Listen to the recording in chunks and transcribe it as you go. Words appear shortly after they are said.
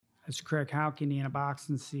This is Craig Houck, Indiana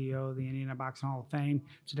Boxing CEO of the Indiana Boxing Hall of Fame.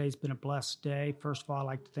 Today's been a blessed day. First of all, I'd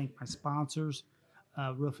like to thank my sponsors,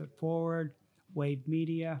 Roof It Forward, Wave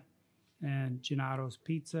Media, and Genato's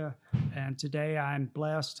Pizza. And today I'm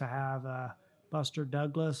blessed to have Buster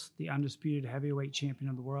Douglas, the undisputed heavyweight champion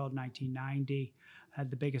of the world, 1990, had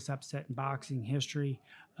the biggest upset in boxing history.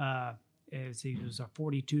 As he was a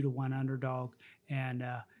 42-1 underdog, and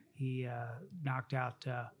he knocked out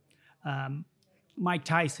Mike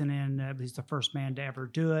Tyson, and he's the first man to ever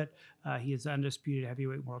do it. He is the undisputed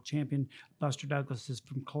heavyweight world champion. Buster Douglas is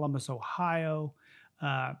from Columbus, Ohio.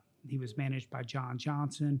 He was managed by John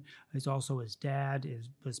Johnson. He's also his dad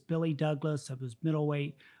was Billy Douglas, of his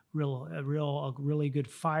middleweight, a really good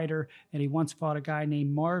fighter. And he once fought a guy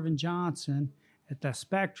named Marvin Johnson at the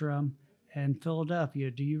Spectrum in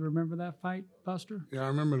Philadelphia. Do you remember that fight, Buster? Yeah, I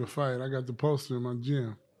remember the fight. I got the poster in my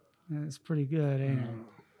gym. It's pretty good, ain't it?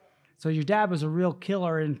 So your dad was a real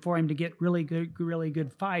killer, and for him to get really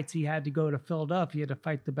good fights, he had to go to Philadelphia to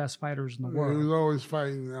fight the best fighters in the world. He was always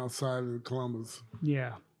fighting outside of Columbus.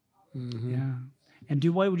 Yeah. Yeah. And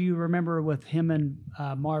what do you remember with him and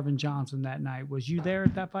Marvin Johnson that night? Was you there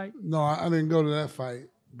at that fight? No, I didn't go to that fight,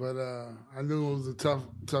 but I knew it was a tough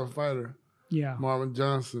fighter. Yeah. Marvin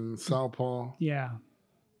Johnson, Southpaw. Yeah.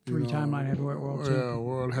 Three-time light heavyweight world champion. Yeah,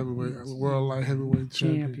 world light heavyweight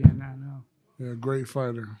champion. I know. Yeah, great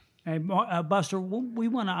fighter. Hey, Buster, we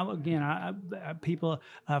want to again, people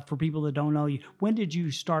for people that don't know you. When did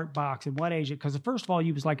you start boxing? What age? Because first of all,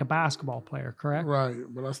 you was like a basketball player, correct? Right,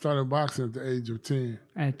 but I started boxing at the age of 10.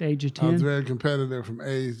 At the age of 10, I was very competitive from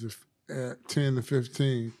age at 10 to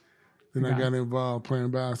 15. Then I got involved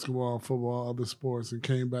playing basketball, football, other sports, and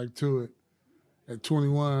came back to it at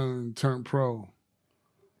 21 and turned pro.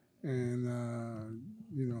 And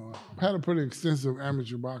I had a pretty extensive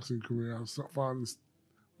amateur boxing career. I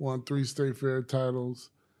won 3 state fair titles,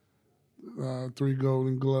 3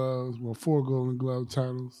 golden gloves, 4 golden glove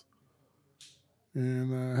titles,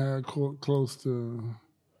 and I had close to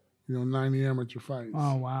 90 amateur fights.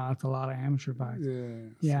 Oh wow, that's a lot of amateur fights.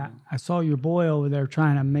 Yeah. So. I saw your boy over there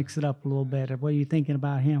trying to mix it up a little bit. What are you thinking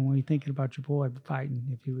about him? What are you thinking about your boy fighting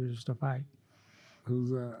if he was to fight? Who's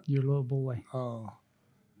that? Your little boy. Oh,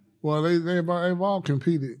 well, they've all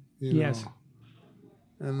competed. Yes.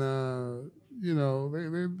 And they're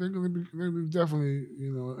definitely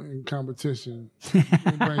in competition.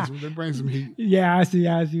 They bring some heat. Yeah, I see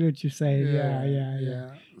what you're saying.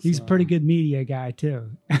 Yeah. He's a pretty good media guy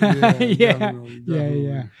too.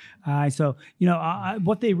 Definitely. So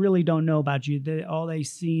what they really don't know about you, all they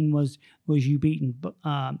seen was you beating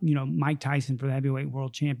Mike Tyson for the heavyweight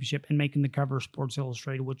world championship and making the cover of Sports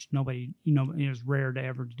Illustrated, which nobody is rare to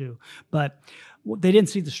ever do. But they didn't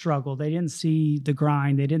see the struggle, they didn't see the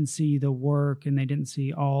grind, they didn't see the work, and they didn't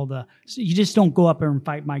see all the. So you just don't go up there and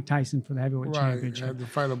fight Mike Tyson for the heavyweight championship. I had to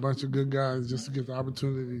fight a bunch of good guys just to get the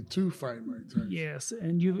opportunity to fight Mike Tyson. Yes,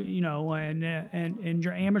 and and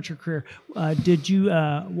your amateur career, did you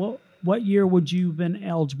what year would you have been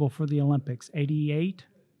eligible for the Olympics? 88?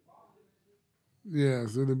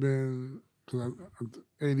 Yes, it would have been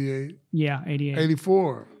 88. Yeah, 88.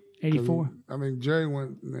 84. 84. I mean, Jerry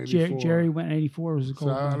went in 84. Jerry went in 84. Was a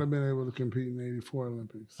gold. So I would have been able to compete in the 84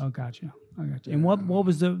 Olympics. Oh, gotcha. I got you. And what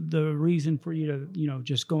was the reason for you to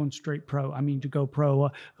just going straight pro? I mean, to go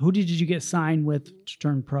pro. Who did you get signed with to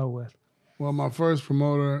turn pro with? Well, my first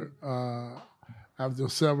promoter after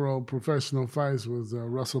several professional fights was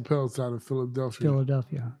Russell Peltz out of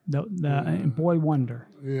Philadelphia. The Boy Wonder.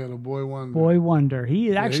 Yeah, the Boy Wonder. Boy Wonder.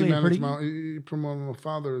 He actually he promoted my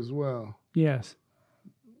father as well. Yes.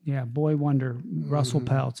 Yeah, Boy Wonder, Russell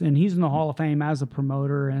Peltz. And he's in the Hall of Fame as a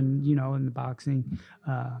promoter and, in the boxing,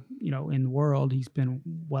 in the world, he's been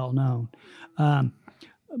well known.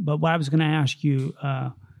 But what I was going to ask you,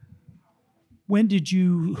 when did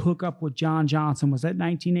you hook up with John Johnson? Was that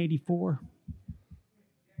 1984?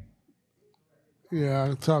 Yeah,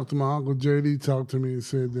 I talked to my uncle JD, talked to me and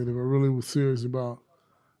said that if I really was serious about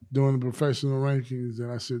doing the professional rankings, that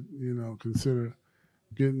I should, consider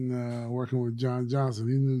working with John Johnson.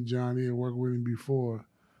 He knew John. He had worked with him before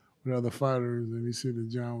with other fighters, and he said that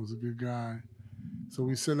John was a good guy. So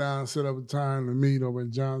we sit down and set up a time to meet over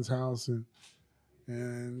at John's house,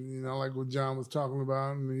 and I like what John was talking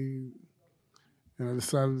about, and I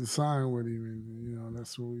decided to sign with him, and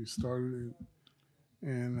that's where we started.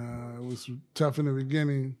 And it was tough in the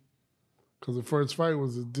beginning because the first fight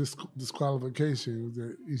was a disqualification. It was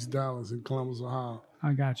at East Dallas in Columbus, Ohio.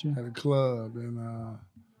 I got you. At a club, and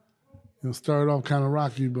started off kind of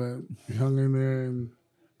rocky, but he hung in there and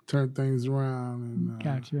turned things around, and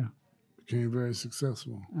got you. became very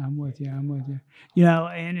successful. I'm with you. I'm with you. You know,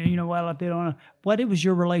 and you know what? If they don't, what it was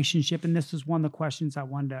your relationship? And this is one of the questions I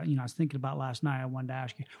wanted to, I was thinking about last night. I wanted to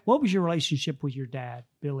ask you, what was your relationship with your dad,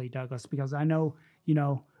 Billy Douglas? Because I know,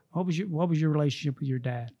 what was your relationship with your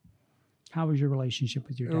dad? How was your relationship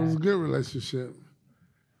with your dad? It was a good relationship.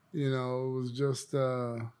 It was just,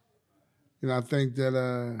 I think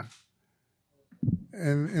that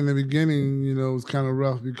in the beginning, it was kind of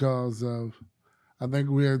rough because I think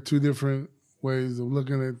we had two different ways of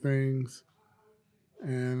looking at things,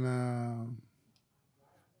 and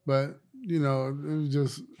but it was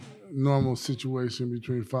just a normal situation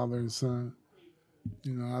between father and son.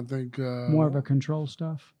 I think more of a control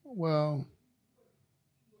stuff. Well,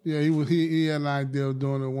 yeah, he had an idea of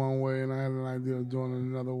doing it one way, and I had an idea of doing it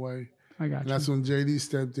another way. I got you. And that's when JD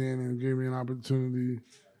stepped in and gave me an opportunity,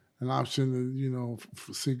 an option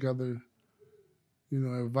to seek other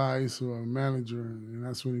advice or a manager, and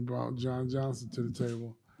that's when he brought John Johnson to the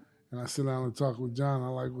table. And I sit down and talk with John. I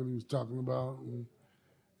like what he was talking about,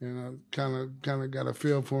 and I kind of got a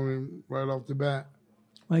feel for him right off the bat.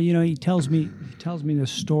 Well, he tells me the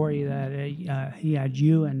story that he had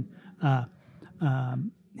you and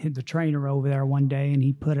the trainer over there one day, and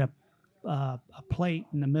he put a plate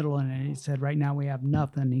in the middle, and he said, "Right now we have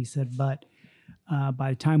nothing." He said, "But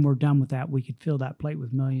by the time we're done with that, we could fill that plate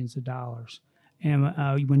with millions of dollars."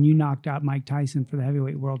 And when you knocked out Mike Tyson for the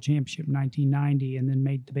heavyweight world championship in 1990, and then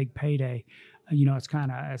made the big payday, it's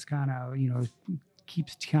kind of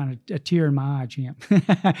keeps kind of a tear in my eye, champ.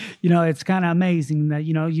 It's kind of amazing that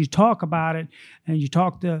you talk about it, and you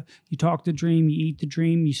talk the dream, you eat the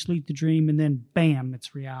dream, you sleep the dream, and then bam,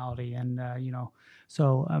 it's reality. And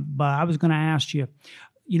so but I was going to ask you,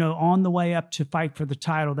 on the way up to fight for the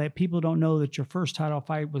title, that people don't know that your first title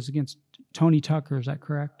fight was against Tony Tucker. Is that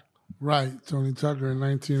correct? Right, Tony Tucker in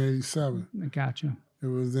 1987. I gotcha. It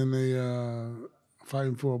was in the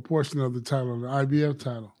fighting for a portion of the title, the IBF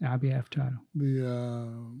title. IBF title.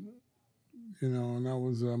 And that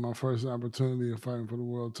was my first opportunity of fighting for the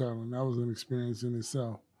world title, and that was an experience in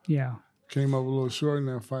itself. Yeah. Came up a little short in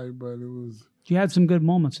that fight, but it was. You had some good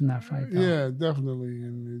moments in that fight, though. Yeah, definitely,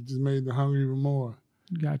 and it just made the hunger even more.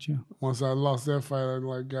 Gotcha. Once I lost that fight, I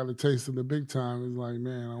got a taste of the big time. It's like,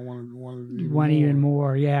 man, I wanted even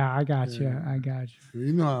more. Yeah, I got you. I got you.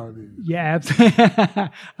 You know how it is. Yeah,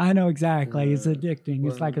 I know exactly. Yeah. It's addicting.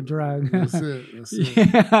 It's like a drug. That's it.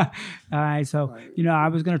 Yeah. All right. So, I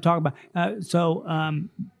was going to talk about.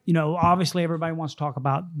 Obviously everybody wants to talk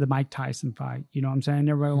about the Mike Tyson fight. You know what I'm saying?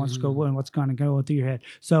 Everybody wants to go and what's going to go through your head.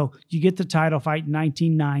 So you get the title fight in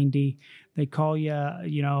 1990. They call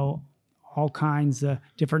you, all kinds of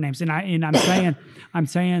different names. And I'm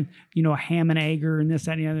saying, ham and egger and this,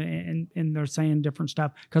 that, and the other, and they're saying different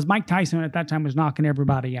stuff. Because Mike Tyson at that time was knocking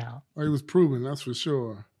everybody out. Well, he was proven, that's for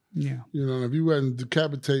sure. Yeah. If you wasn't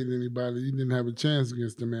decapitating anybody, you didn't have a chance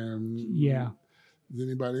against the man. Yeah.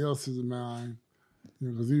 Anybody else's mind.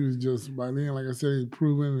 Because he was just, by then, like I said, he was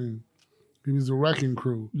proven, and he was a wrecking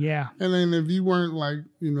crew. Yeah. And then if you weren't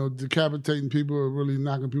decapitating people or really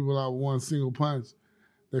knocking people out with one single punch,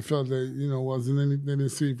 they felt that, wasn't anything, they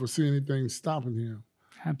didn't foresee anything stopping him.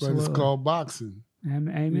 Absolutely. But it's called boxing.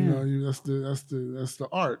 Amen. That's the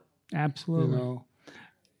art. Absolutely.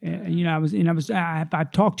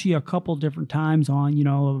 I've talked to you a couple different times on,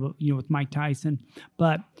 with Mike Tyson,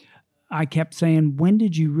 but I kept saying, when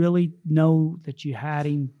did you really know that you had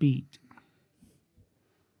him beat?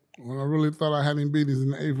 When I really thought I had him beat is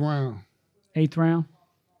in the 8th round. 8th round?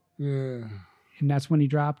 Yeah. And that's when he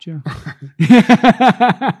dropped you?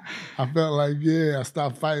 I felt like, I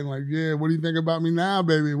stopped fighting. Like, what do you think about me now,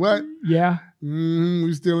 baby? What? Yeah.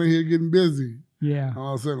 We still in here getting busy. Yeah.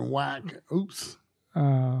 All of a sudden, whack. Oops.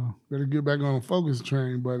 Oh. Better get back on the focus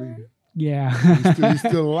train, buddy. Yeah. He's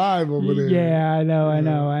still alive over there. Yeah, I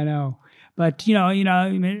know. But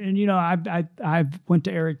I've went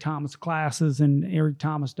to Eric Thomas classes, and Eric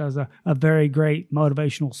Thomas does a very great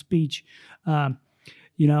motivational speech.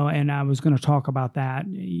 And I was going to talk about that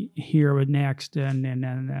here with next. And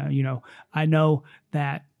I know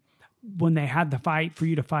that when they had the fight for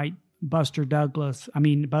you to fight Buster Douglas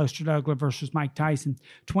versus Mike Tyson,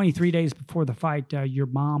 23 days before the fight, your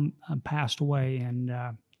mom passed away, and,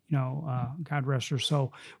 God rest her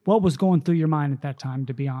soul. What was going through your mind at that time,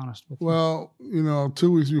 to be honest with you? Well,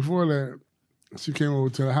 2 weeks before that, she came over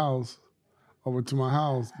to my house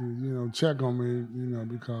to, check on me,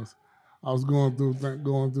 because I was going through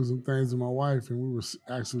some things with my wife, and we were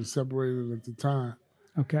actually separated at the time.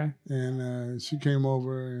 Okay. And she came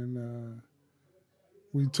over, and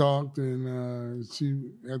we talked, and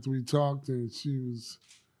after we talked, and she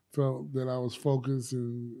felt that I was focused,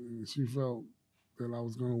 and she felt that I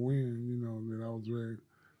was going to win. You know, that I was ready.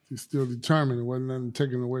 He's still determined. It wasn't nothing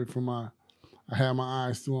taken away from I had my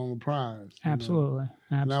eyes still on the prize. Absolutely.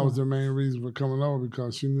 And that was the main reason for coming over,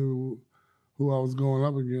 because she knew who I was going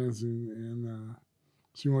up against, and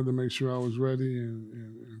she wanted to make sure I was ready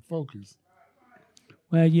and focused.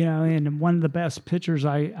 Well, you know, and one of the best pictures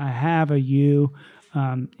I have of you,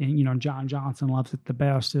 and, you know, John Johnson loves it the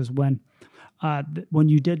best, is when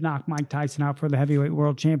you did knock Mike Tyson out for the heavyweight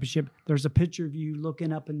world championship. There's a picture of you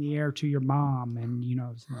looking up in the air to your mom, and, you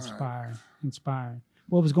know, it's inspiring.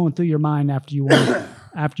 What was going through your mind after you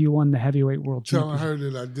won the heavyweight world championship? Telling her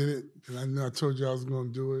that I did it, and I told you I was going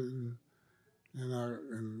to do it, and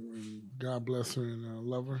God bless her, and I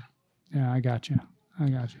love her. Yeah, I got you.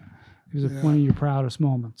 It was one of your proudest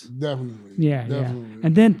moments. Definitely. Yeah.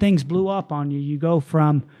 And then things blew up on you. You go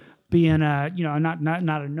from being not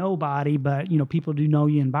a nobody, but, you know, people do know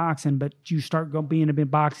you in boxing, but you start being a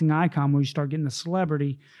big boxing icon where you start getting a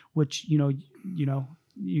celebrity, which, you know,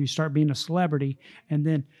 you start being a celebrity. And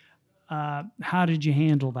then how did you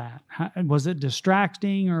handle that? Was it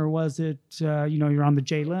distracting, or was it, you're on the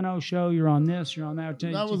Jay Leno show, you're on this, you're on that?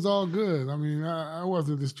 That was all good. I mean, I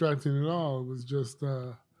wasn't distracting at all. It was just,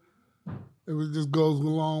 just goes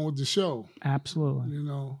along with the show. Absolutely. You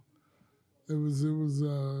know, it was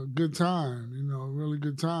a good time, you know, a really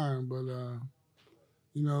good time. But,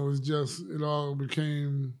 you know, it all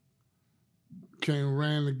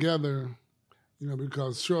ran together, you know,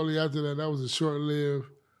 because shortly after that was a short-lived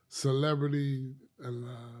celebrity and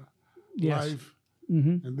life.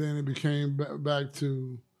 Mm-hmm. And then it became back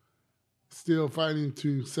to still fighting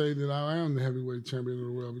to say that I am the heavyweight champion of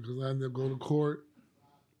the world, because I had to go to court.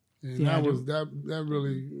 And that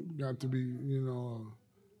really got to be, you know,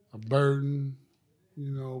 a burden,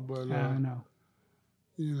 you know, but I know.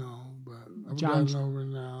 You know, but I've gotten over it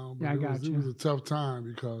now. But it was a tough time,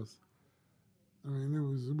 because I mean,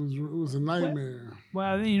 it was a nightmare.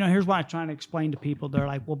 Well, you know, here's what I'm trying to explain to people. They're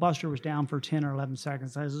like, well, Buster was down for 10 or 11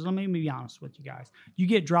 seconds. I says, let me be honest with you guys. You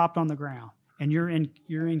get dropped on the ground and you're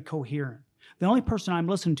incoherent. The only person I'm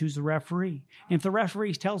listening to is the referee. And if the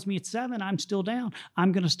referee tells me it's 7, I'm still down.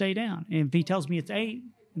 I'm going to stay down. And if he tells me it's 8,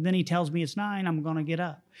 and then he tells me it's 9, I'm going to get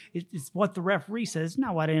up. It's what the referee says. It's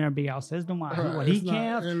not what anybody else says. No matter what he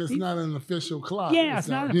counts. And it's not an official clock. Yeah, it's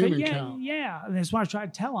not a human count. Yeah, and that's what I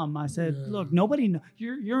tried to tell him. I said, look, nobody,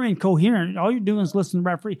 you're incoherent. All you're doing is listening to the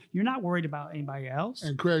referee. You're not worried about anybody else.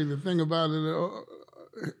 And Craig, the thing about it,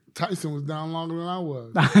 Tyson was down longer than I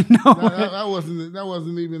was. I know. That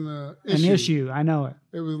wasn't even an issue. I know it.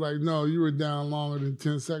 It was like, no, you were down longer than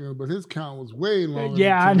 10 seconds, but his count was way longer.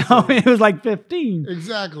 Yeah, than 10 I know. seconds. It was like 15.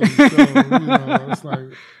 Exactly. So, you know, it's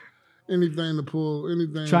like anything to pull,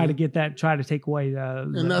 anything. Try to take away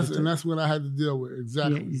and that's what I had to deal with.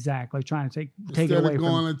 Exactly. Yeah, exactly. Trying to take Instead it away of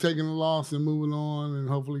going from and taking a loss and moving on and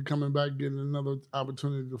hopefully coming back, getting another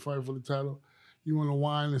opportunity to fight for the title, you want to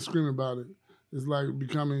whine and scream about it. It's like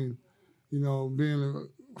becoming, you know, being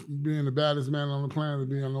the baddest man on the planet,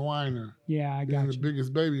 being a whiner. Yeah, I got being you. the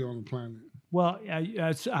biggest baby on the planet. Well,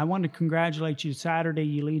 I want to congratulate you. Saturday,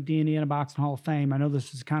 you lead the Indiana Boxing Hall of Fame. I know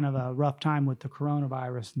this is kind of a rough time with the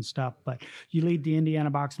coronavirus and stuff, but you lead the Indiana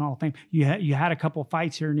Boxing Hall of Fame. You had a couple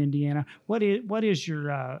fights here in Indiana. What is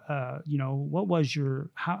your what was your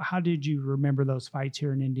how did you remember those fights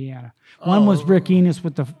here in Indiana? One was Rick Enos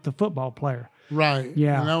with the football player. Right.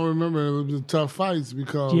 Yeah. And I remember it was tough fights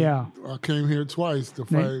because I came here twice to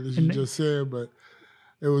fight, as you just said, but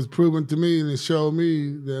it was proven to me and it showed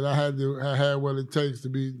me that I had what it takes to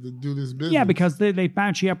do this business. Yeah, because they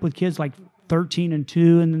match you up with kids like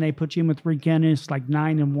 13-2, and then they put you in with Rick Ennis like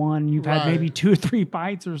 9-1. You've had maybe 2 or 3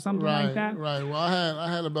 fights or something like that. Right. Well, I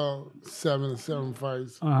had about 7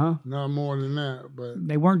 fights. Not more than that, but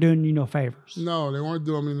they weren't doing you no favors. No, they weren't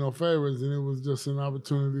doing me no favors, and it was just an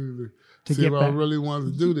opportunity to see if I really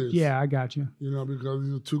wanted to do this. Yeah, I got you. You know, because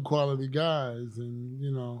these were 2 quality guys, and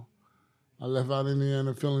you know, I left out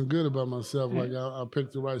Indiana feeling good about myself, like I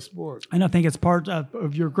picked the right sport. And I think it's part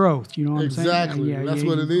of your growth, you know what I'm saying? Exactly. That's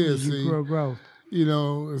what it is. You growth. You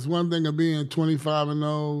know, it's one thing of being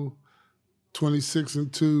 25-0,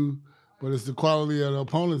 26-2, but it's the quality of the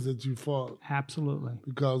opponents that you fought. Absolutely.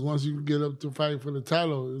 Because once you get up to fight for the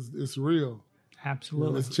title, it's real. Absolutely.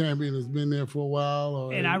 You know, this champion has been there for a while.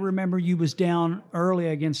 And I remember you was down early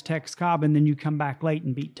against Tex Cobb, and then you come back late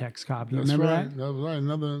and beat Tex Cobb. You remember that? That was right.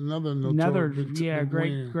 Another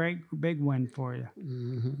great big win for you.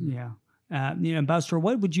 Mm-hmm. Yeah. Buster,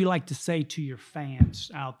 what would you like to say to your fans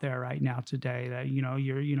out there right now today? That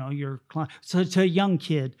you're so to a young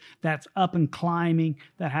kid that's up and climbing,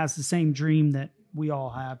 that has the same dream that we all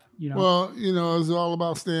have. You know. Well, you know, it's all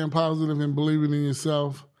about staying positive and believing in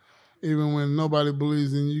yourself. even when nobody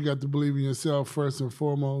believes in you, you got to believe in yourself first and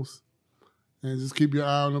foremost. And just keep your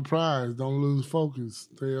eye on the prize. Don't lose focus.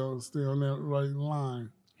 Stay on that right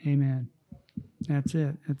line. Amen. That's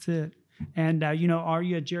it. That's it. And, are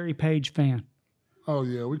you a Jerry Page fan? Oh,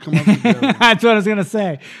 yeah. We come up together. That's what I was going to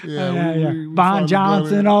say. Yeah. We Von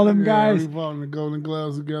Johnson, all them guys. We fought in the Golden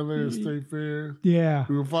Gloves together at State Fair. Yeah.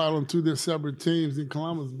 We were fighting on two separate teams in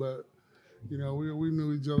Columbus, but, we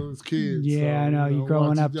knew each other as kids. Yeah, so, I know. You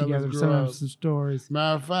growing up together. Some stories.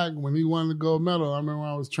 Matter of fact, when he won the gold medal, I remember when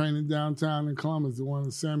I was training downtown in Columbus at one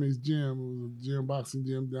of Sammy's gym. It was a boxing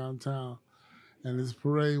gym downtown. And his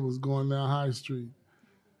parade was going down High Street.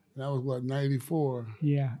 That was, 94?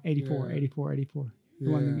 Yeah, 84.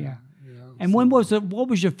 Yeah. And what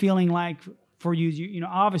was your feeling like for you?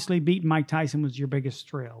 Obviously beating Mike Tyson was your biggest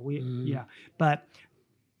thrill. But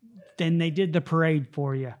then they did the parade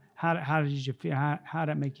for you. How did you feel? How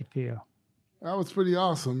did it make you feel? That was pretty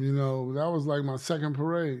awesome. That was like my second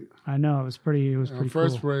parade. I know it was pretty. My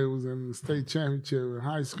first parade was in the state championship in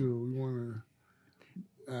high school. We won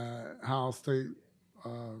the Ohio State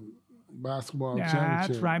basketball championship.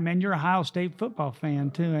 That's right, man. You're a Ohio State football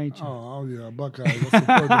fan too, ain't you? Oh yeah, Buckeyes. I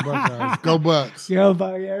support the Buckeyes. Go Bucks. Go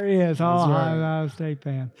Bucks. There he is. Right. Ohio State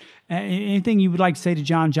fan. Anything you would like to say to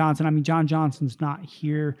John Johnson? I mean, John Johnson's not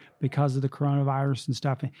here because of the coronavirus and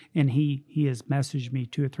stuff, and he has messaged me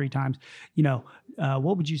 2 or 3 times.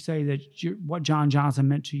 What would you say what John Johnson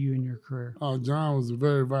meant to you in your career? Oh, John was a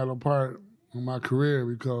very vital part of my career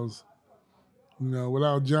because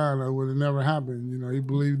without John, it would have never happened. He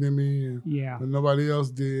believed in me, and when nobody else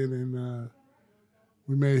did, and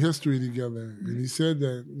we made history together. And he said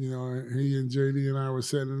that, he and JD and I were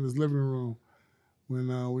sitting in his living room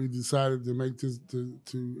when we decided to make this to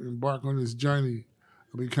embark on this journey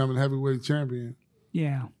of becoming heavyweight champion.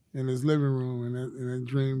 Yeah. In his living room, and that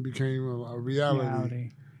dream became a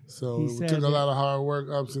reality. So it took a lot of hard work,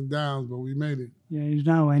 ups and downs, but we made it. Yeah,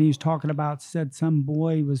 and he was talking about, said some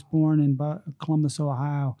boy was born in Columbus,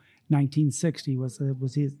 Ohio, 1960.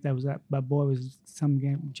 That boy was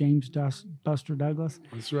James Buster Douglas.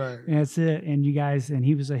 That's right. That's it. And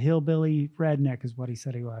he was a hillbilly redneck, is what he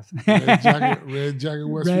said he was. Red Jacket,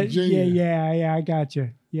 West Virginia. Yeah, I got you.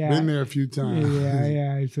 Yeah, been there a few times.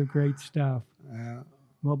 Yeah, it's great stuff. Yeah.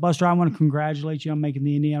 Well, Buster, I want to congratulate you on making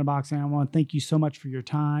the Indiana Boxing. I want to thank you so much for your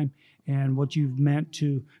time and what you've meant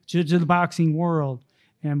to the boxing world.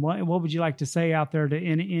 And what would you like to say out there to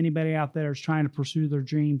anybody out there that's trying to pursue their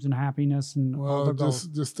dreams and happiness and all their goals?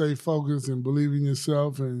 Just stay focused and believe in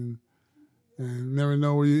yourself and never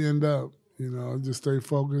know where you end up. Just stay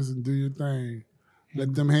focused and do your thing.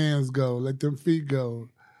 Let them hands go. Let them feet go.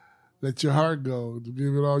 Let your heart go.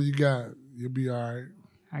 Give it all you got. You'll be all right.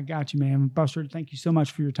 I got you, man. Buster, thank you so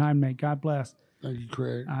much for your time, mate. God bless. Thank you,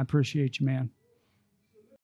 Craig. I appreciate you, man.